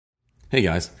Hey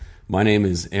guys, my name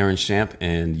is Aaron Shamp,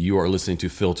 and you are listening to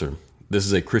Filter. This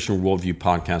is a Christian worldview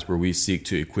podcast where we seek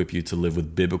to equip you to live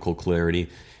with biblical clarity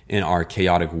in our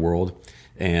chaotic world.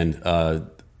 And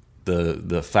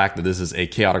the fact that this is a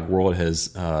chaotic world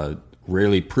has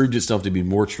rarely proved itself to be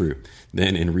more true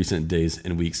than in recent days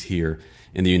and weeks here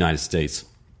in the United States.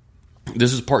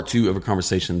 This is part two of a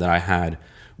conversation that I had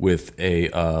with a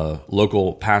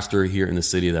local pastor here in the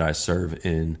city that I serve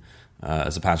in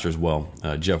as a pastor as well,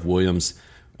 Jeff Williams.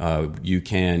 You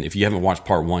can, if you haven't watched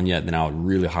part one yet, then I would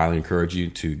really highly encourage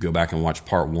you to go back and watch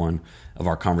part one of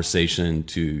our conversation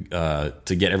to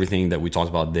get everything that we talked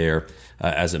about there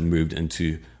as it moved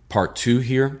into part two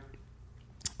here.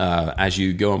 As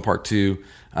you go in part two,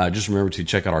 just remember to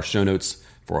check out our show notes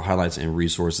for highlights and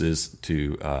resources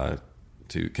to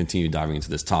continue diving into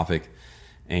this topic,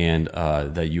 and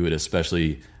that you would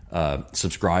especially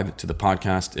subscribe to the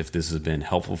podcast if this has been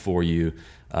helpful for you.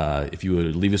 If you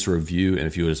would leave us a review, and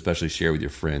if you would especially share with your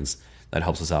friends, that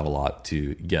helps us out a lot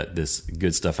to get this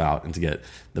good stuff out and to get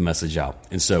the message out.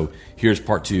 And so here's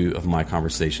part two of my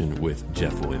conversation with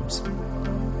Jeff Williams.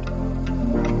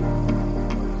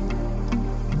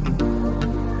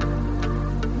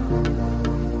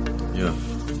 Yeah.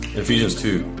 Ephesians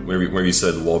 2, where you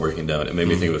said the wall breaking down, it made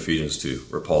me think of Ephesians 2,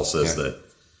 where Paul says that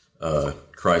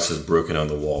Christ has broken down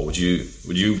the wall. Would you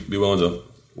be willing to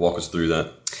walk us through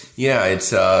that? Yeah,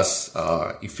 it's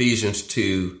Ephesians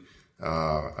 2,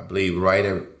 I believe, right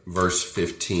at verse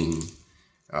 15.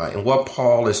 And what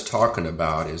Paul is talking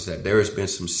about is that there has been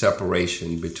some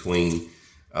separation between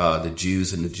the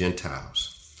Jews and the Gentiles.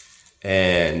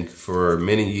 And for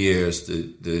many years,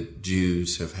 the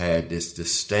Jews have had this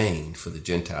disdain for the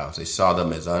Gentiles. They saw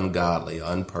them as ungodly,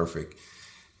 unperfect.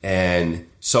 And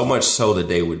so much so that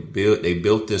they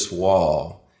built this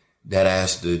wall that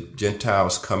as the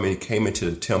Gentiles came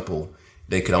into the temple,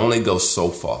 they could only go so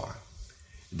far.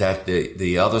 That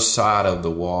the other side of the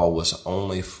wall was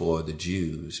only for the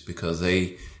Jews, because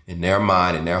they, in their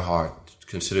mind, in their heart,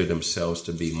 considered themselves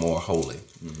to be more holy.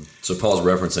 Mm-hmm. So Paul's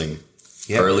referencing,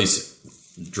 or at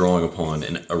least drawing upon,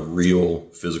 a real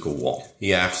physical wall.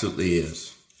 He absolutely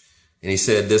is. And he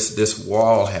said this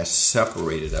wall has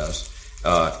separated us.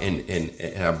 And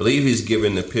I believe he's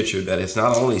given the picture that it's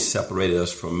not only separated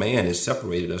us from man, it's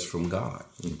separated us from God.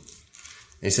 And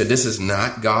he said this is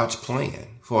not God's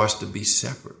plan for us to be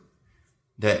separate,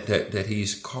 that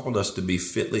he's called us to be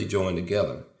fitly joined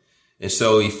together. And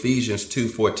so Ephesians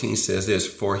 2:14 says this,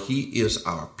 for he is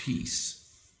our peace,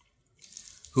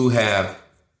 who have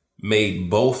made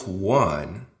both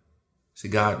one. See,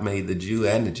 God made the Jew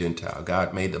and the Gentile.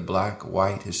 God made the black,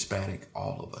 white, Hispanic,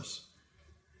 all of us.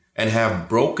 And have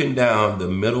broken down the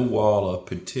middle wall of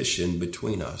partition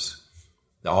between us.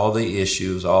 All the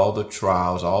issues, all the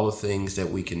trials, all the things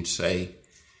that we can say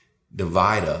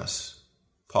divide us.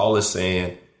 Paul is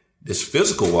saying this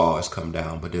physical wall has come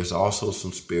down, but there's also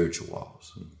some spiritual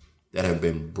walls that have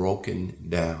been broken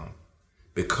down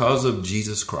because of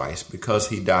Jesus Christ, because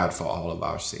he died for all of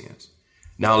our sins.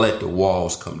 Now let the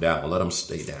walls come down. Let them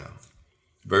stay down.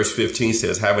 Verse 15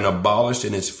 says, having abolished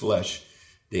in his flesh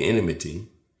the enmity,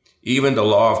 even the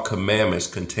law of commandments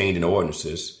contained in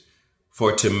ordinances,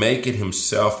 for to make it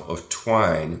himself of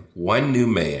twine one new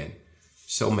man,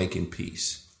 so making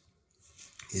peace.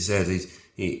 He says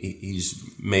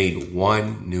he's made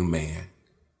one new man.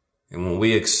 And when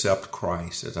we accept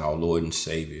Christ as our Lord and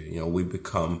Savior, we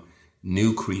become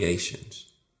new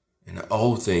creations. And the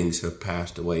old things have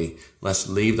passed away. Let's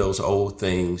leave those old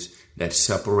things that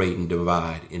separate and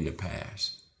divide in the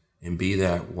past and be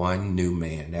that one new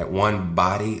man, that one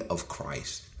body of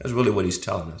Christ. That's really what he's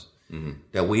telling us,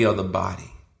 that we are the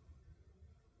body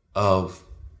of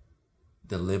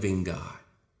the living God.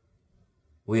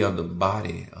 We are the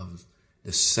body of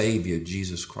the Savior,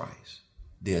 Jesus Christ,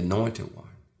 the anointed one.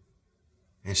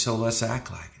 And so let's act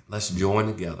like it. Let's join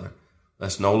together.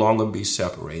 Let's no longer be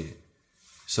separated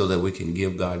so that we can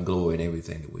give God glory in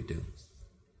everything that we do.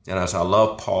 And as I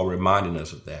love Paul reminding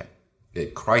us of that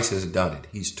Christ has done it.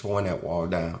 He's torn that wall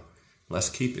down. Let's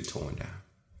keep it torn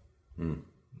down.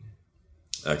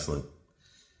 Excellent.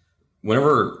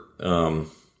 Whenever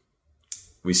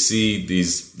we see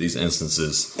these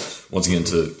instances, once again,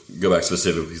 to go back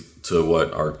specifically to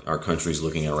what our country is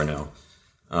looking at right now,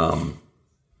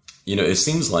 it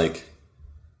seems like,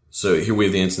 so here we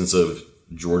have the instance of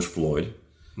George Floyd,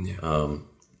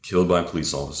 killed by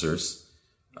police officers,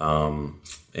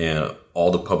 and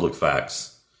all the public facts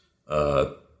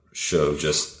show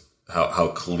just how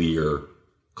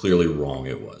clearly wrong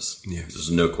it was. Yes.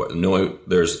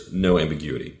 There's no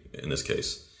ambiguity in this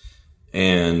case,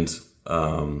 and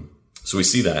so we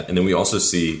see that, and then we also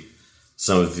see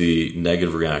some of the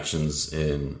negative reactions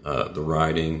in the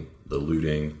rioting, the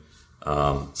looting,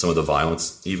 some of the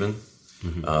violence even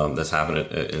that's happened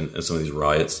in some of these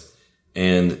riots.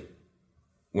 And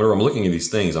whenever I'm looking at these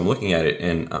things, I'm looking at it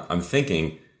and I'm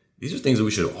thinking, these are things that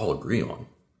we should all agree on,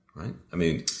 right? I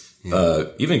mean,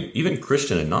 even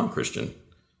Christian and non-Christian,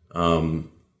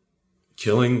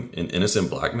 killing an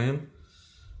innocent black man,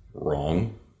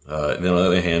 wrong. And then on the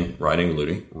other hand, rioting and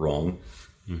looting, wrong.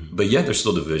 But yet there's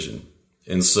still division.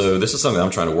 And so this is something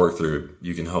I'm trying to work through.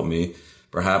 You can help me.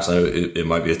 Perhaps I know it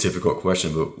might be a difficult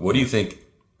question, but what do you think?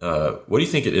 What do you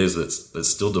think it is that's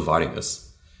still dividing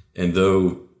us? And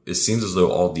though it seems as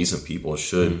though all decent people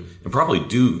should and probably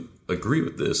do agree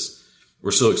with this,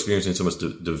 we're still experiencing so much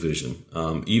division,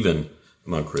 even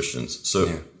among Christians. So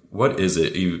what is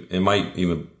it? You might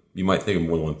think of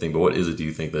more than one thing, but what is it? Do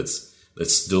you think that's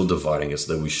still dividing us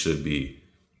that we should be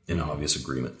in obvious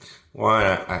agreement? Well,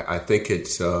 I think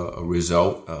it's a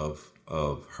result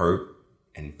of hurt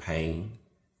and pain.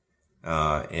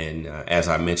 And as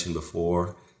I mentioned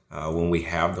before, when we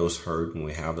have those hurt and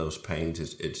we have those pains,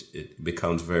 it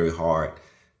becomes very hard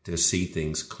to see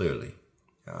things clearly.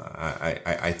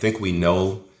 I think we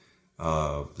know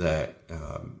that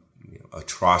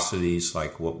atrocities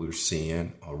like what we're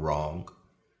seeing are wrong,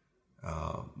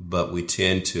 but we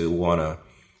tend to want to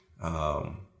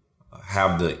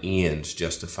have the ends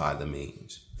justify the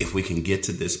means. If we can get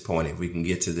to this point, if we can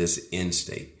get to this end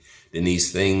state, then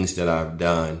these things that I've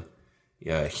done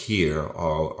here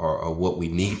are what we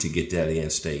need to get to that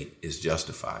end state is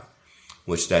justified,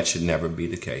 which that should never be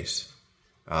the case.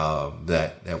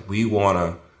 That we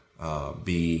want to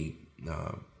be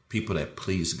people that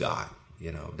please God,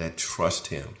 that trust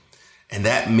Him. And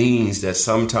that means that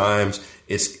sometimes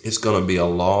it's going to be a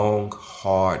long,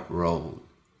 hard road,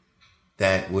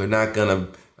 that we're not going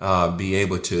to be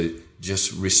able to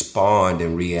just respond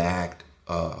and react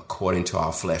according to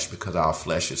our flesh, because our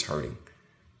flesh is hurting,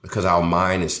 because our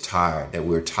mind is tired, that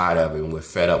we're tired of it and we're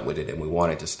fed up with it and we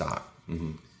want it to stop.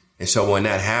 And so when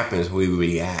that happens, we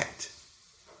react.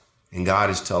 And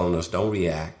God is telling us, don't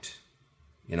react.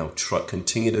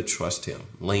 Continue to trust Him.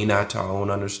 Lean not to our own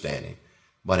understanding,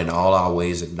 but in all our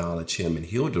ways acknowledge Him, and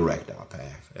He'll direct our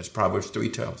path. As Proverbs 3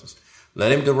 tells us,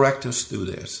 let Him direct us through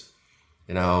this.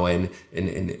 And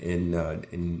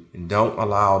don't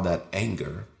allow that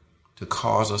anger to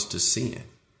cause us to sin.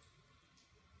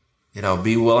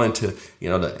 Be willing to,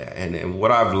 and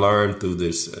what I've learned through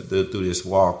this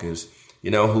walk is,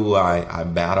 who I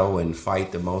battle and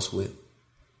fight the most with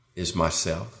is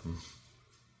myself.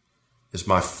 It's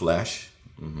my flesh.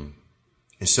 And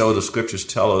so the scriptures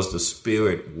tell us the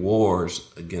spirit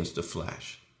wars against the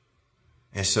flesh.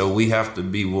 And so we have to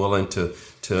be willing to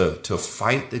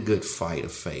fight the good fight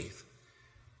of faith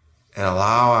and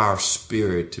allow our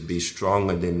spirit to be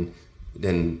stronger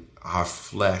than our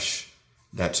flesh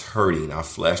that's hurting, our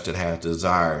flesh that has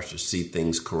desires to see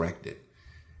things corrected.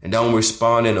 And don't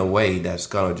respond in a way that's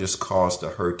going to just cause the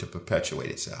hurt to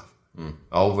perpetuate itself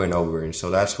over and over. And so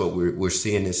that's what we're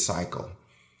seeing, this cycle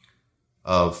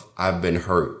of I've been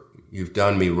hurt, you've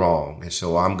done me wrong, and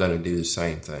so I'm going to do the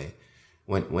same thing.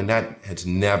 When that has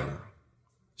never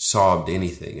solved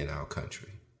anything in our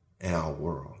country and our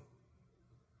world.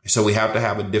 So we have to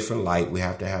have a different light. We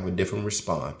have to have a different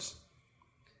response.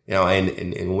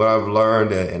 And what I've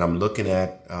learned, and I'm looking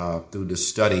at through the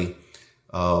study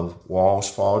of Walls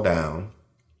Fall Down,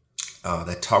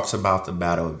 that talks about the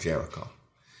Battle of Jericho.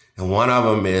 And one of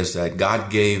them is that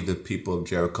God gave the people of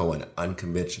Jericho an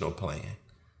unconventional plan.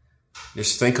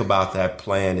 Just think about that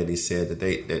plan that He said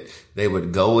that they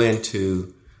would go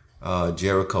into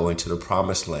Jericho, into the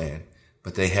promised land,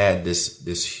 but they had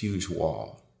this huge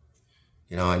wall,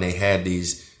 and they had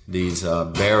these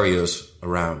barriers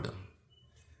around them.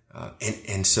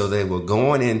 And so they were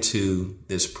going into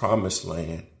this promised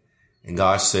land, and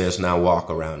God says, now walk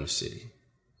around the city.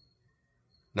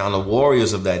 Now the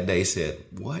warriors of that day said,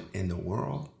 what in the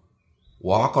world?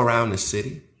 Walk around the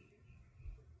city?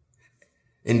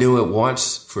 And do it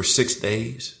once for 6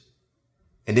 days,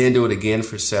 and then do it again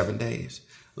for 7 days.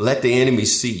 Let the enemy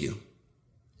see you,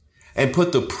 and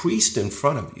put the priest in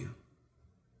front of you.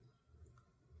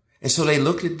 And so they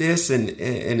looked at this, and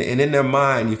in their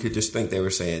mind, you could just think they were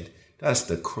saying, that's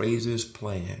the craziest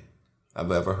plan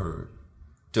I've ever heard,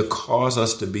 to cause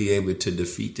us to be able to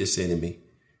defeat this enemy.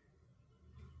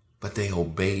 But they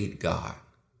obeyed God.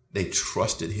 They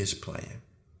trusted His plan.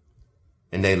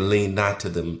 And they leaned not to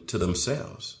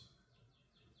themselves.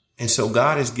 And so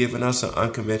God has given us an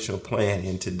unconventional plan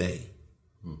in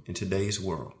today's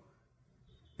world.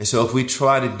 And so if we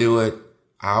try to do it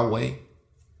our way,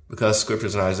 because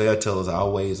scriptures in Isaiah tell us our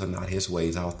ways are not His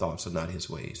ways, our thoughts are not His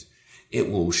ways. it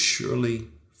will surely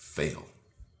fail.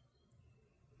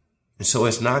 And so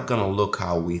it's not going to look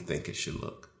how we think it should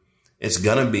look. It's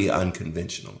going to be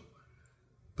unconventional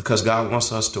because God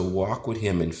wants us to walk with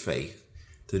him in faith,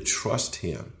 to trust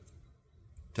him,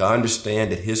 to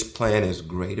understand that his plan is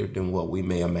greater than what we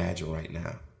may imagine right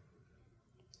now.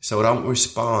 So don't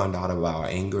respond out of our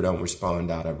anger. Don't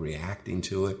respond out of reacting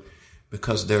to it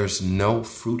because there's no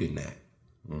fruit in that.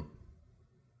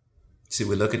 See,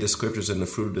 we look at the scriptures and the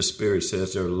fruit of the Spirit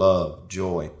says they're love,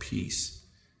 joy, peace.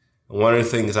 And one of the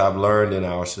things I've learned in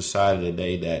our society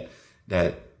today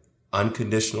that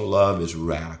unconditional love is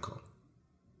radical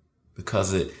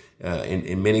because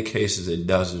in many cases it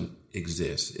doesn't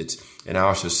exist. It's in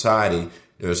our society,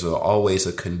 there's always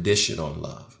a condition on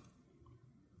love.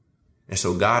 And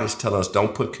so God is telling us,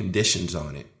 don't put conditions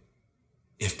on it.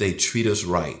 If they treat us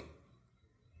right,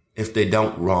 if they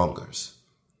don't wrong us,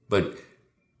 but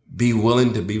be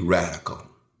willing to be radical,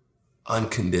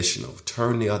 unconditional,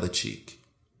 turn the other cheek,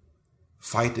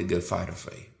 fight the good fight of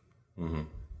faith. Mm-hmm.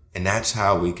 And that's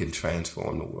how we can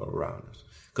transform the world around us.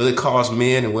 Because it caused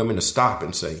men and women to stop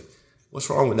and say, what's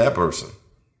wrong with that person?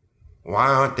 Why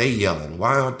aren't they yelling?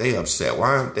 Why aren't they upset?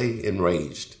 Why aren't they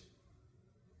enraged?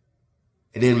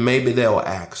 And then maybe they'll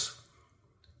ask,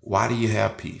 why do you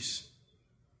have peace?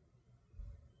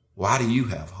 Why do you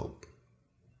have hope?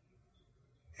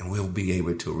 And we'll be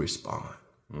able to respond.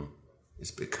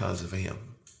 It's because of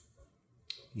him.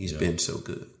 He's been so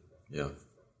good. Yeah.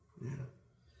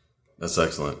 That's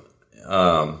excellent.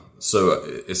 So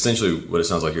essentially what it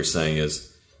sounds like you're saying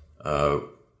is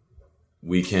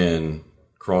we can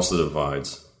cross the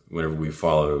divides whenever we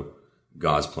follow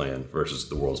God's plan versus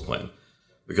the world's plan.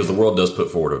 Because the world does put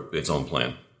forward its own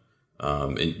plan.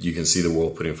 And you can see the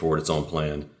world putting forward its own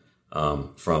plan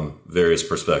from various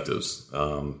perspectives.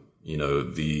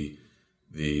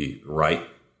 The right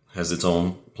has its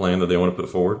own plan that they want to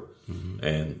put forward,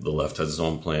 and the left has its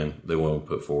own plan they want to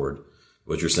put forward.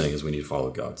 What you're saying is we need to follow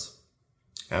God's.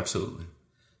 Absolutely.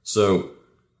 So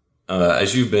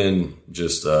as you've been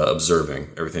just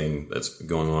observing everything that's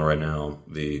going on right now,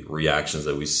 the reactions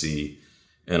that we see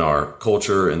in our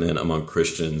culture and then among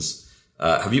Christians,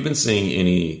 have you been seeing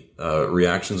any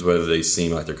reactions, whether they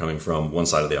seem like they're coming from one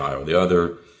side of the aisle or the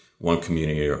other, one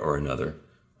community or another?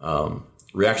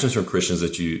 Reactions from Christians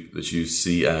that you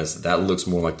see as that looks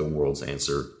more like the world's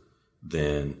answer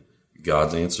than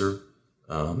God's answer.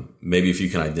 Maybe if you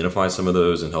can identify some of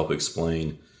those and help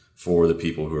explain for the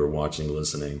people who are watching,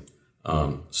 listening,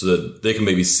 so that they can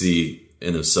maybe see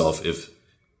in themselves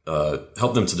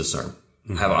help them to discern.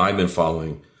 Have I been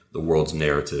following the world's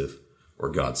narrative or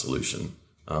God's solution?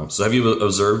 So have you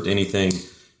observed anything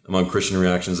among Christian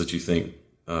reactions that you think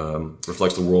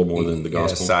reflects the world more than the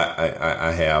gospel? Yes,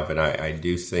 I have. And I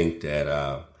do think that,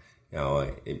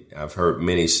 I've heard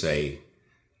many say,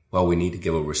 well, we need to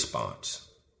give a response.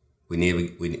 We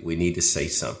need to say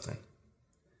something.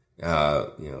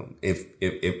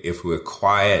 If we're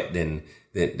quiet, then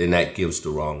that gives the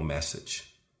wrong message.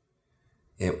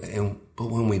 But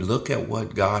when we look at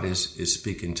what God is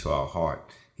speaking to our heart,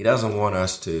 he doesn't want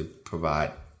us to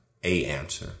provide a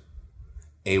answer,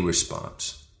 a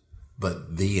response,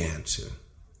 but the answer,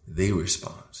 the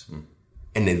response.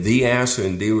 And the answer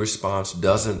and the response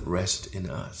doesn't rest in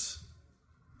us.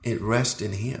 It rests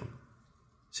in him.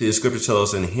 See, the scripture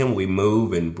tells us in him we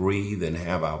move and breathe and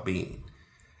have our being.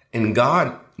 And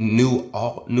God knew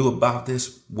about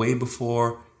this way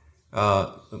before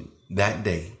that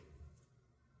day.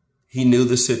 He knew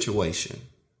the situation,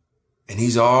 and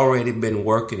he's already been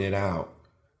working it out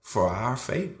for our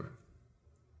favor.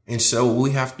 And so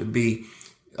we have to be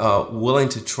willing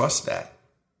to trust that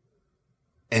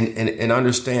and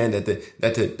understand that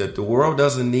the world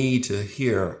doesn't need to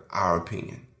hear our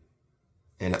opinion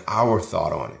and our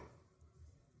thought on it.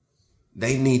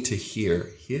 They need to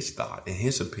hear his thought and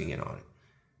his opinion on it.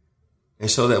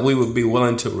 And so that we would be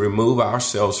willing to remove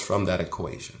ourselves from that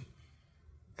equation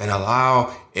and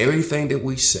allow everything that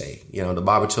we say. The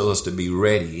Bible tells us to be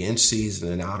ready in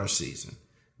season and out of season,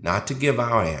 not to give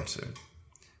our answer,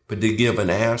 but to give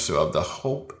an answer of the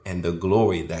hope and the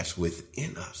glory that's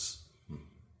within us.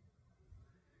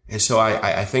 And so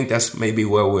I think that's maybe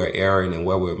where we're erring and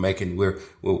where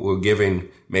we're giving,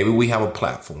 maybe we have a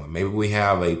platform, maybe we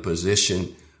have a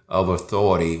position of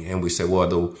authority, and we say,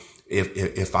 well,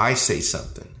 if I say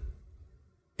something,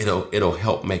 it'll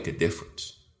help make a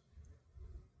difference.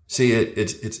 See,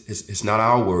 it's not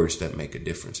our words that make a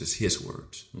difference. It's his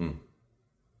words.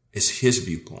 It's his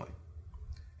viewpoint.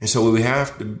 And so we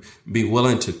have to be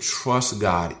willing to trust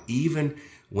God, even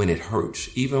when it hurts,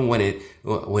 even when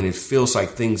it feels like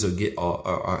things have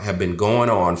been going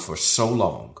on for so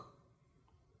long.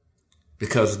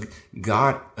 because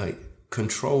God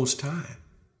controls time.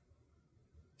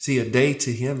 See, a day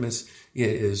to him is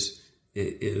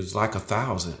like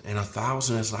 1,000, and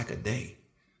 1,000 is like a day.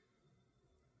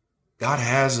 God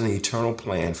has an eternal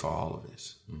plan for all of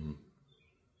this. Mm-hmm.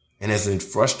 And as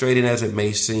frustrating as it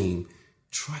may seem,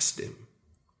 trust him.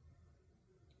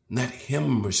 Let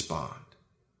him respond.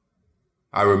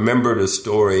 I remember the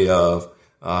story of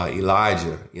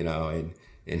Elijah,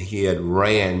 and he had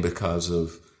ran because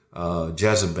of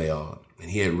Jezebel,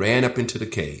 and he had ran up into the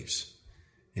caves,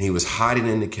 and he was hiding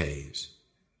in the caves.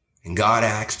 And God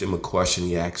asked him a question.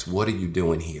 He asked, "What are you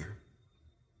doing here?"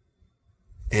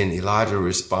 And Elijah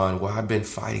responded, "Well, I've been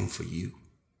fighting for you.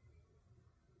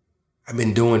 I've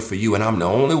been doing for you, and I'm the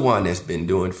only one that's been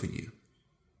doing for you."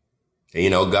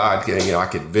 And, God, I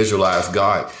could visualize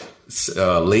God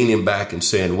leaning back and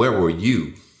saying, "Where were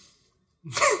you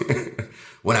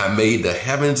when I made the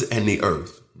heavens and the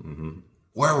earth? Mm-hmm.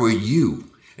 Where were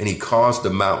you?" And he caused the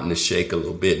mountain to shake a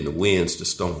little bit and the winds to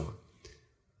storm.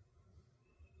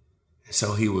 And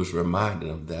so he was reminding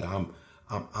them that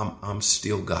I'm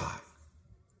still God.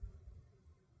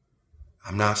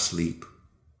 I'm not asleep.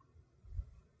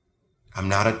 I'm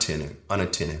not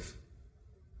unattentive.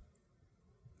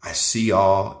 I see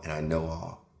all and I know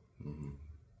all. Mm-hmm.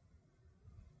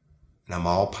 And I'm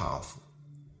all powerful.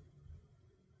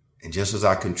 And just as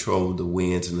I control the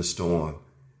winds and the storm,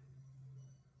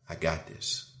 I got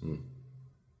this. Mm.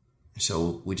 And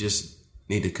so we just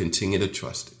need to continue to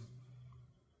trust him.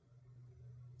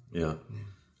 Yeah.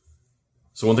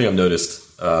 So one thing I've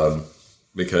noticed,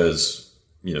 because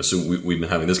so we've been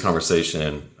having this conversation,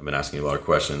 and I've been asking you a lot of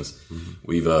questions. Mm-hmm.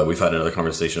 We've had another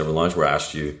conversation over lunch where I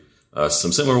asked you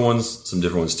some similar ones, some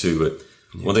different ones too.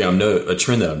 But one thing a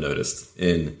trend that I've noticed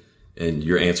in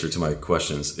your answer to my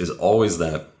questions is always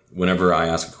that whenever I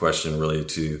ask a question related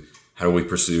to how do we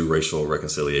pursue racial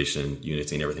reconciliation,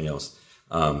 unity, and everything else,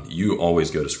 you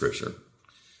always go to Scripture.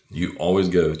 You always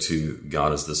go to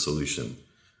God as the solution.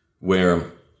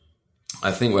 Where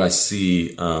I think what I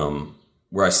see,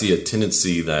 where I see a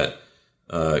tendency that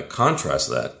contrasts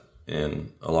that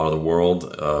in a lot of the world,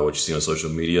 what you see on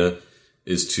social media,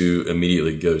 is to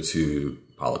immediately go to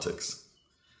politics.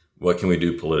 What can we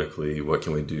do politically? What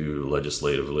can we do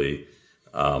legislatively?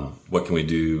 What can we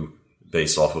do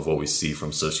based off of what we see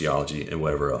from sociology and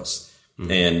whatever else?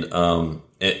 Mm-hmm.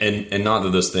 And not that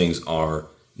those things are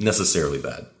necessarily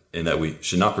bad and that we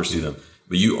should not pursue them,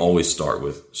 but you always start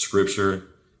with Scripture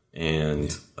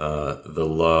and the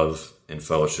love and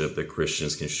fellowship that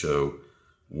Christians can show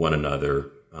one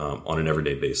another on an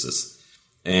everyday basis.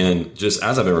 And just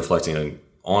as I've been reflecting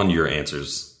on your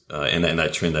answers and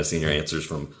that trend I've seen in your answers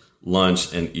from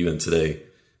lunch and even today,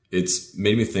 it's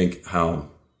made me think how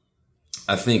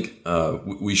I think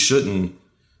we shouldn't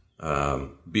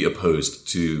be opposed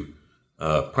to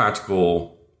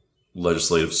practical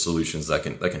legislative solutions that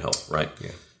can help, right?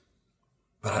 Yeah.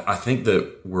 But I think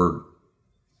that we're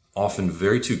often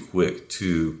very too quick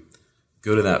to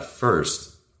go to that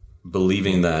first,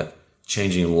 believing that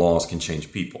changing laws can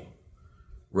change people.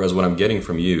 Whereas what I'm getting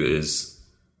from you is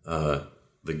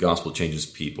the gospel changes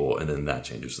people, and then that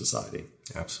changes society.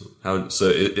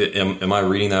 Absolutely. Am I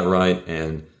reading that right?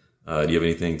 And do you have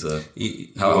anything to?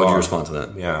 How would you respond to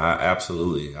that? Yeah,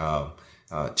 absolutely.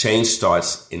 Change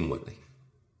starts inwardly,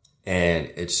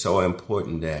 and it's so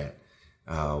important that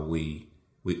we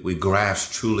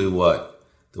grasp truly what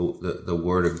the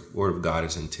word of God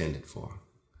is intended for.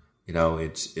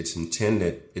 It's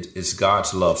intended. It's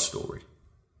God's love story.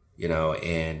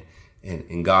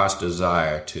 And God's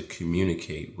desire to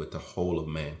communicate with the whole of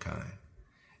mankind,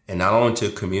 and not only to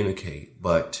communicate,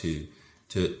 but to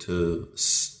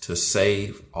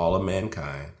save all of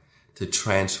mankind, to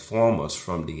transform us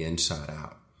from the inside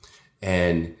out.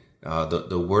 And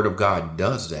the Word of God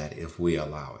does that if we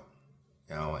allow it.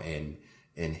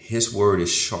 And His Word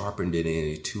is sharpened than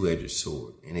any two-edged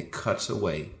sword, and it cuts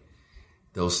away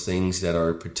those things that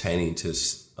are pertaining to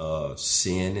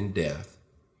sin and death.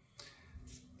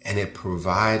 And it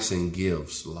provides and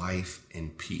gives life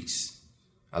and peace.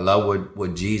 I love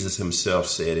what Jesus himself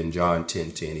said in John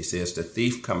 10:10. He says, "The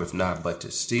thief cometh not but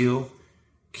to steal,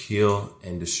 kill,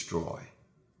 and destroy.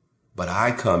 But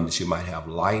I come that you might have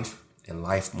life and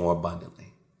life more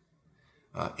abundantly."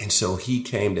 And so he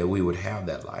came that we would have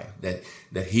that life,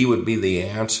 that he would be the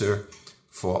answer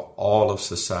for all of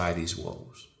society's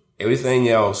woes. Everything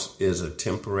else is a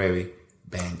temporary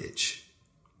bandage.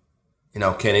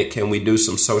 Can we do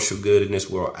some social good in this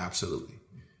world? Absolutely.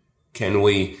 Can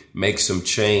we make some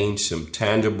change, some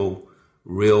tangible,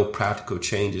 real, practical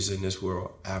changes in this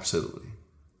world? Absolutely.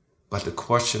 But the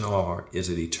question is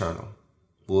it eternal?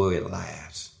 Will it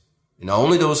last? And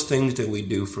only those things that we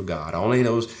do for God, only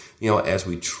those, as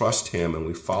we trust him and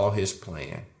we follow his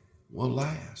plan, will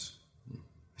last.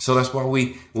 So that's why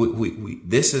we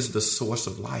this is the source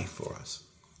of life for us.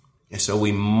 And so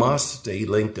we must stay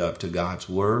linked up to God's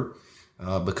word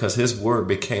because his word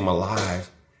became alive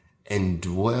and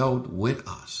dwelled with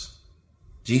us.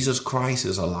 Jesus Christ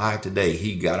is alive today.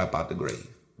 He got up out the grave.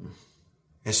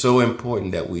 It's so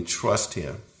important that we trust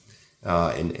him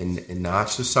in our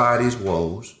society's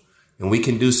woes. And we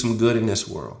can do some good in this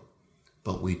world,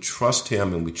 but we trust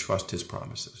him and we trust his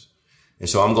promises. And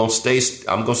so I'm going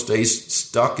to stay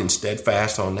stuck and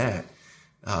steadfast on that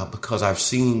because I've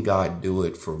seen God do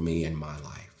it for me in my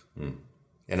life.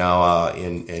 And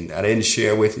I didn't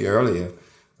share with you earlier,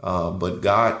 but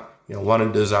God, one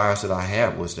of the desires that I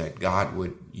had was that God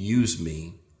would use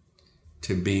me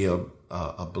to be a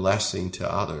blessing to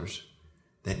others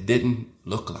that didn't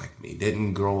look like me,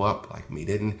 didn't grow up like me,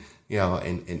 didn't,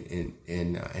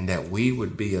 and that we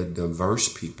would be a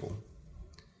diverse people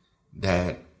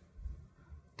that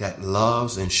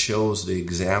loves and shows the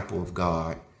example of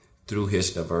God through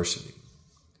his diversity.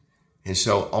 And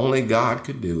so only God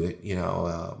could do it.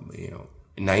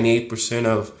 98%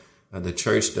 of the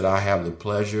church that I have the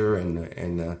pleasure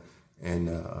and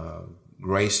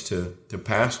grace to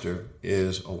pastor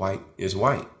is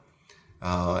white.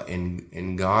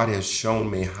 And God has shown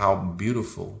me how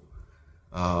beautiful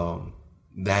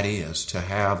that is to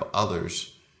have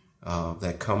others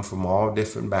that come from all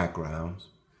different backgrounds,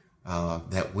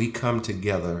 that we come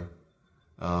together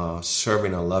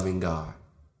serving a loving God.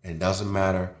 And it doesn't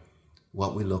matter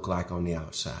what we look like on the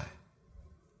outside.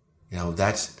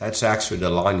 That's actually the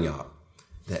lanyard,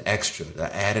 the extra,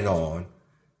 the added on,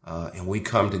 and we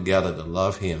come together to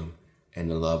love him and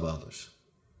to love others.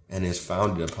 And it's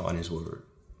founded upon his word.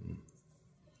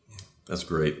 That's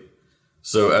great.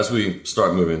 So as we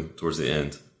start moving towards the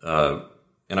end,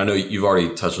 and I know you've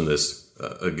already touched on this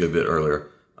a good bit earlier,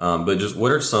 but just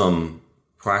what are some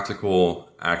practical,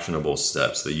 actionable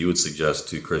steps that you would suggest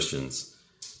to Christians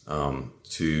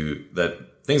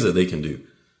things that they can do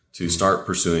to start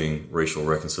pursuing racial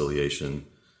reconciliation,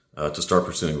 to start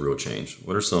pursuing real change?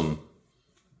 What are some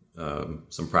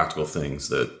practical things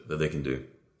that they can do?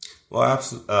 Well,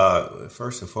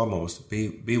 first and foremost,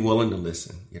 be willing to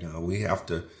listen. We have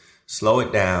to slow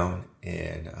it down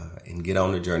and get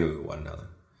on the journey with one another,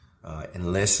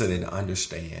 and listen and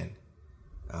understand.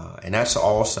 And that's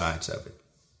all sides of it.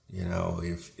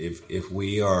 If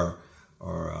we are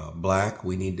black,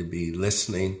 we need to be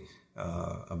listening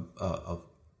of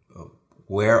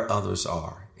where others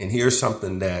are. And here's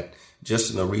something that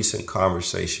just in a recent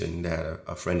conversation that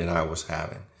a friend and I was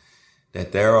having,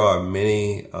 that there are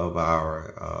many of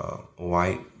our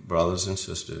white brothers and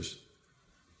sisters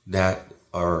that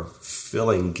are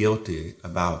feeling guilty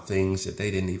about things that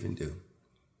they didn't even do.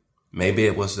 Maybe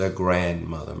it was their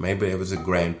grandmother, maybe it was their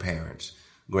grandparents,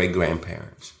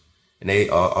 great-grandparents, and they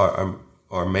are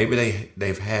or maybe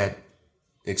they've had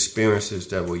experiences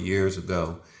that were years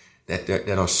ago that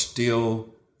are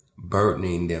still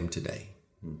burdening them today,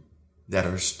 that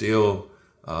are still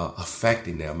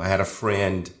affecting them. I had a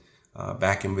friend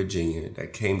back in Virginia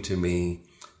that came to me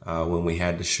when we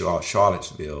had the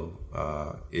Charlottesville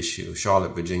issue,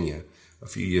 Charlotte, Virginia, a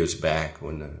few years back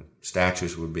when the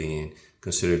statues were being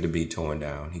considered to be torn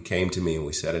down. He came to me and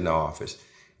we sat in the office.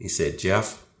 He said,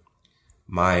 "Jeff,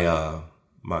 my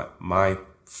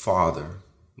father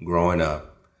growing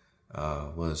up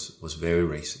was very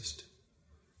racist."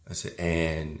 I said,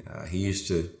 and he used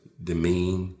to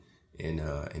demean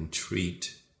and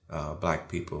treat black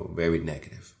people very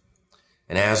negative.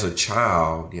 And as a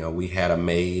child, we had a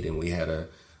maid and we had a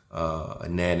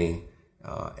nanny.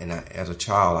 And as a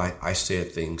child, I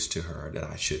said things to her that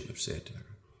I shouldn't have said to her.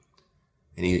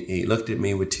 And he looked at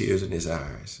me with tears in his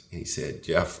eyes. And he said,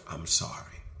 "Jeff, I'm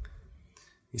sorry."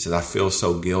 He said, "I feel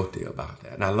so guilty about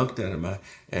that." And I looked at him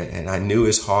and I knew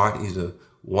his heart. He's a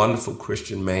wonderful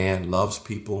Christian man, loves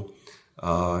people.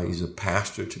 He's a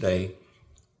pastor today.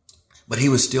 But he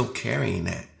was still carrying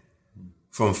that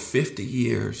from 50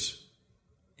 years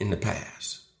in the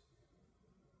past.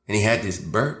 And he had this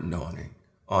burden on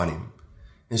him.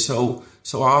 And so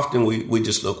often we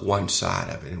just look one side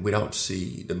of it and we don't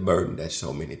see the burden that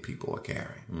so many people are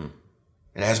carrying.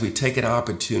 And as we take an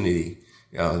opportunity,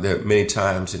 there are many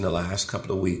times in the last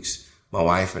couple of weeks, my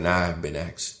wife and I have been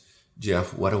asked,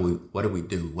 "Jeff, what do we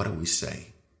do? What do we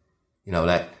say?"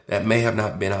 That may have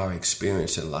not been our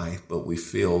experience in life, but we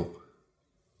feel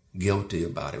guilty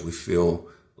about it. We feel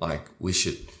like we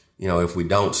should, if we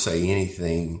don't say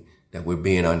anything, that we're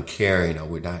being uncaring or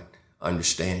we're not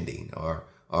understanding or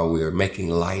we're making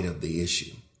light of the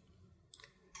issue.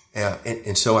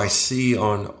 And so I see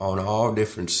on all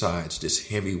different sides this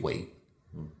heavy weight.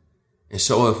 And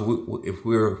so if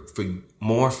we're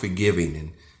more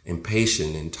forgiving and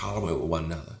patient and tolerant with one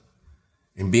another,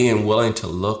 and being willing to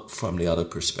look from the other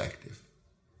perspective,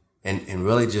 and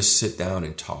really just sit down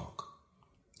and talk,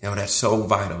 that's so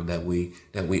vital that we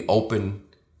open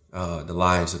the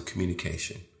lines of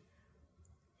communication.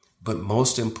 But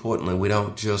most importantly, we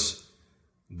don't just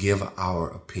give our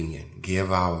opinion,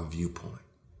 give our viewpoint,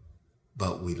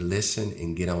 but we listen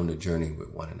and get on the journey with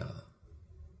one another.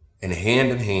 And hand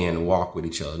in hand walk with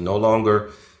each other. No longer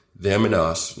them and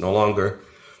us, no longer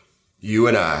you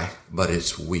and I, but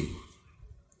it's we.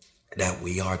 That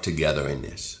we are together in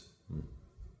this.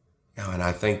 And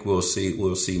I think we'll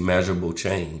see measurable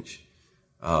change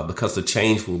because the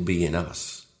change will be in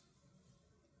us.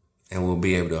 And we'll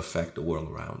be able to affect the world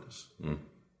around us.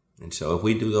 And so if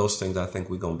we do those things, I think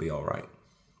we're going to be all right.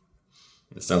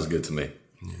 It sounds good to me.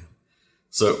 Yeah.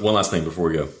 So one last thing before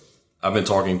we go. I've been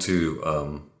talking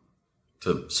to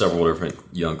several different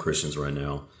young Christians right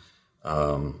now,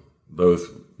 both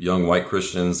young white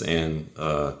Christians and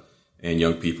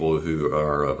young people who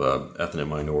are of ethnic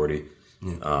minority,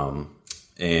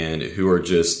 and who are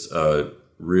just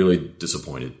really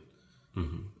disappointed,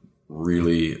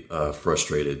 really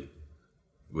frustrated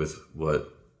with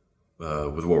what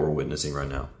we're witnessing right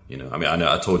now. I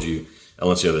know I told you,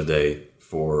 Ellis, the other day,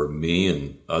 for me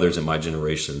and others in my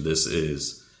generation, this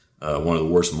is one of the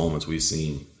worst moments we've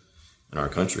seen in our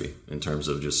country in terms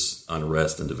of just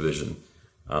unrest and division.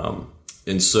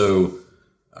 And so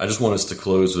I just want us to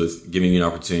close with giving you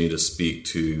an opportunity to speak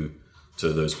to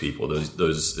those people,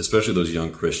 those especially those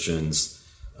young Christians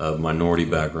of minority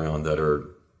background that are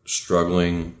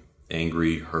struggling,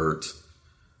 angry, hurt,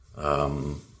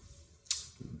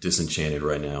 disenchanted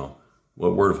right now.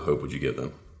 What word of hope would you give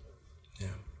them?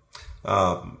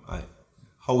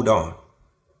 Hold on.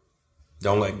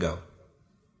 Don't let go.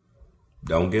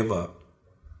 Don't give up.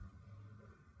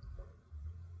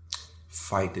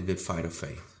 Fight the good fight of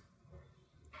faith.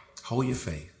 Hold your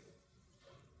faith.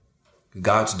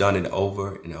 God's done it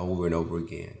over and over and over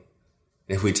again.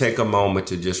 If we take a moment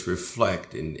to just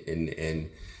reflect and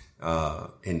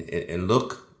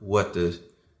look what the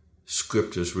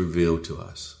scriptures reveal to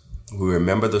us, we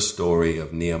remember the story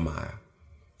of Nehemiah.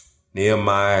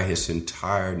 Nehemiah, his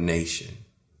entire nation,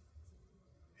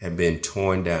 had been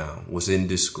torn down, was in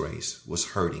disgrace, was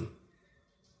hurting.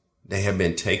 They had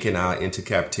been taken out into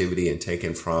captivity and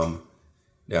taken from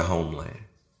their homeland.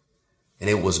 And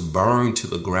it was burned to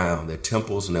the ground. Their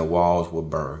temples and their walls were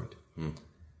burned.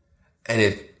 And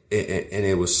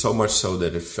it was so much so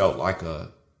that it felt like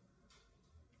a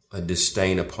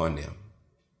disdain upon them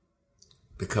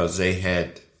because they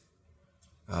had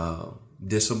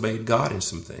disobeyed God in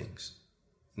some things.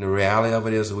 And the reality of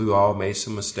it is that we've all made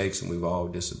some mistakes and we've all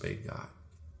disobeyed God.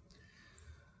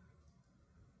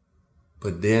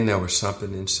 But then there was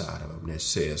something inside of them that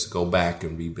says, go back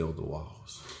and rebuild the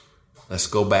walls. Let's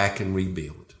go back and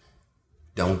rebuild.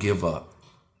 Don't give up.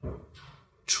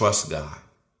 Trust God.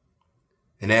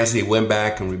 And as he went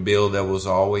back and rebuilt, there was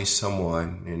always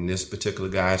someone, and this particular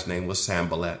guy's name was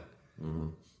Sanballat,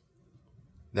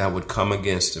 that would come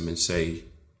against him and say,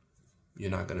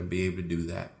 you're not going to be able to do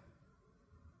that.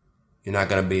 You're not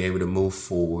going to be able to move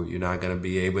forward. You're not going to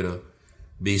be able to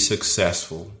be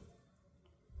successful.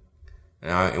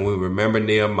 And we remember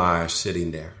Nehemiah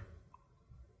sitting there.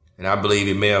 And I believe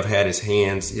he may have had his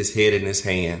head in his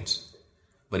hands,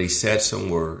 but he said some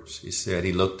words. He said,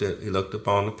 he looked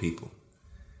upon the people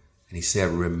and he said,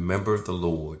 remember the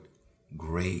Lord,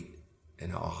 great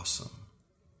and awesome.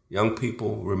 Young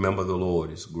people, remember the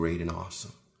Lord is great and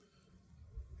awesome.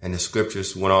 And the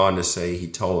scriptures went on to say, he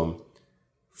told them,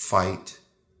 fight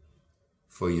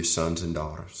for your sons and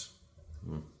daughters.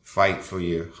 Fight for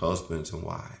your husbands and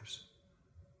wives.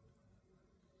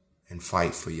 And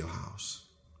fight for your house.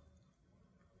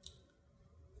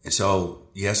 And so,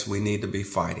 yes, we need to be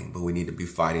fighting, but we need to be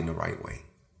fighting the right way.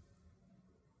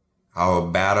 Our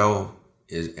battle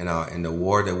is in the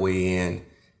war that we're in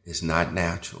is not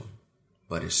natural,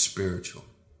 but it's spiritual.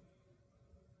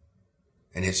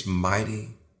 And it's mighty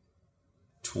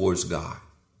towards God.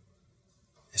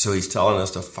 And so he's telling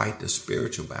us to fight the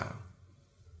spiritual battle.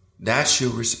 That's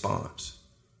your response.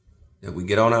 That we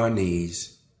get on our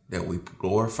knees, that we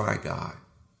glorify God,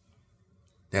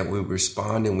 that we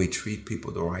respond and we treat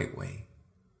people the right way.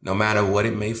 No matter what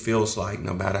it may feel like,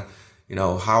 no matter,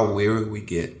 how weary we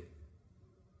get,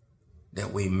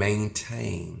 that we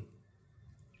maintain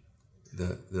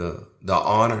the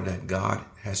honor that God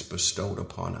has bestowed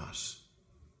upon us.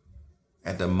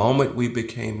 At the moment we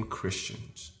became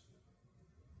Christians,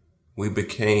 we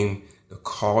became the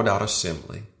called out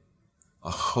assembly, a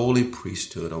holy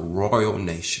priesthood, a royal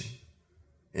nation.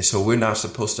 And so we're not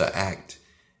supposed to act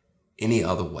any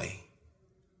other way.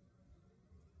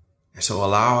 And so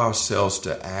allow ourselves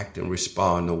to act and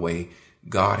respond the way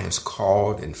God has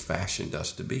called and fashioned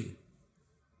us to be.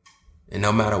 And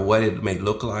no matter what it may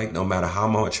look like, no matter how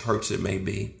much hurts it may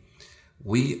be,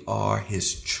 we are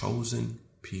his chosen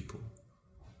people.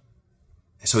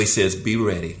 And so he says, be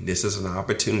ready. This is an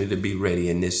opportunity to be ready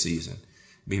in this season.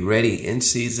 Be ready in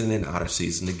season and out of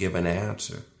season to give an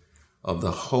answer of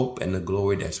the hope and the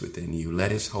glory that's within you.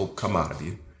 Let his hope come out of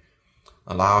you.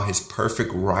 Allow his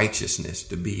perfect righteousness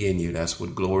to be in you. That's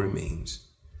what glory means.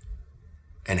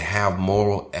 And have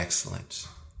moral excellence.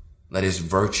 Let his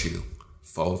virtue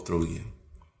flow through you.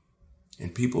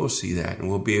 And people will see that and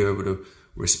will be able to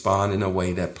respond in a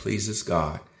way that pleases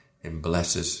God and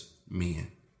blesses men.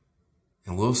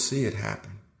 And we'll see it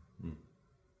happen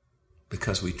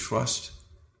because we trust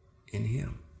in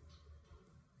him.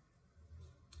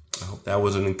 I hope that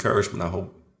was an encouragement. I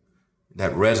hope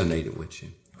that resonated with you.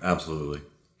 Absolutely.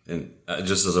 And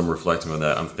just as I'm reflecting on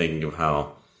that, I'm thinking of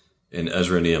how in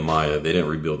Ezra and Nehemiah, they didn't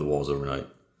rebuild the walls overnight.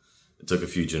 It took a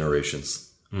few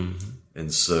generations. Mm-hmm.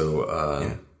 And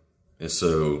so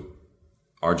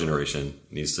our generation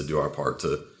needs to do our part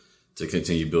to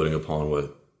continue building upon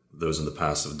what those in the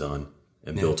past have done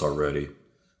and built already,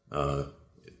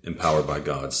 empowered by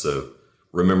God. So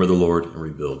remember the Lord and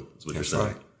rebuild is what you're saying.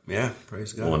 Right. Yeah,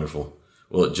 praise God. Wonderful.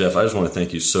 Well, Jeff, I just want to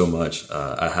thank you so much.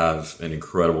 I have an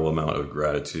incredible amount of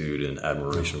gratitude and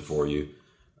admiration for you.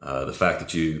 The fact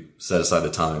that you set aside the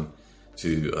time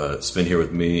to spend here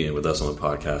with me and with us on the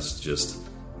podcast just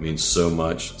means so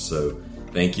much. So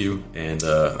thank you, and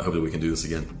I hope that we can do this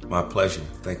again. My pleasure.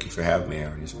 Thank you for having me,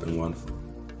 Aaron. It's been wonderful.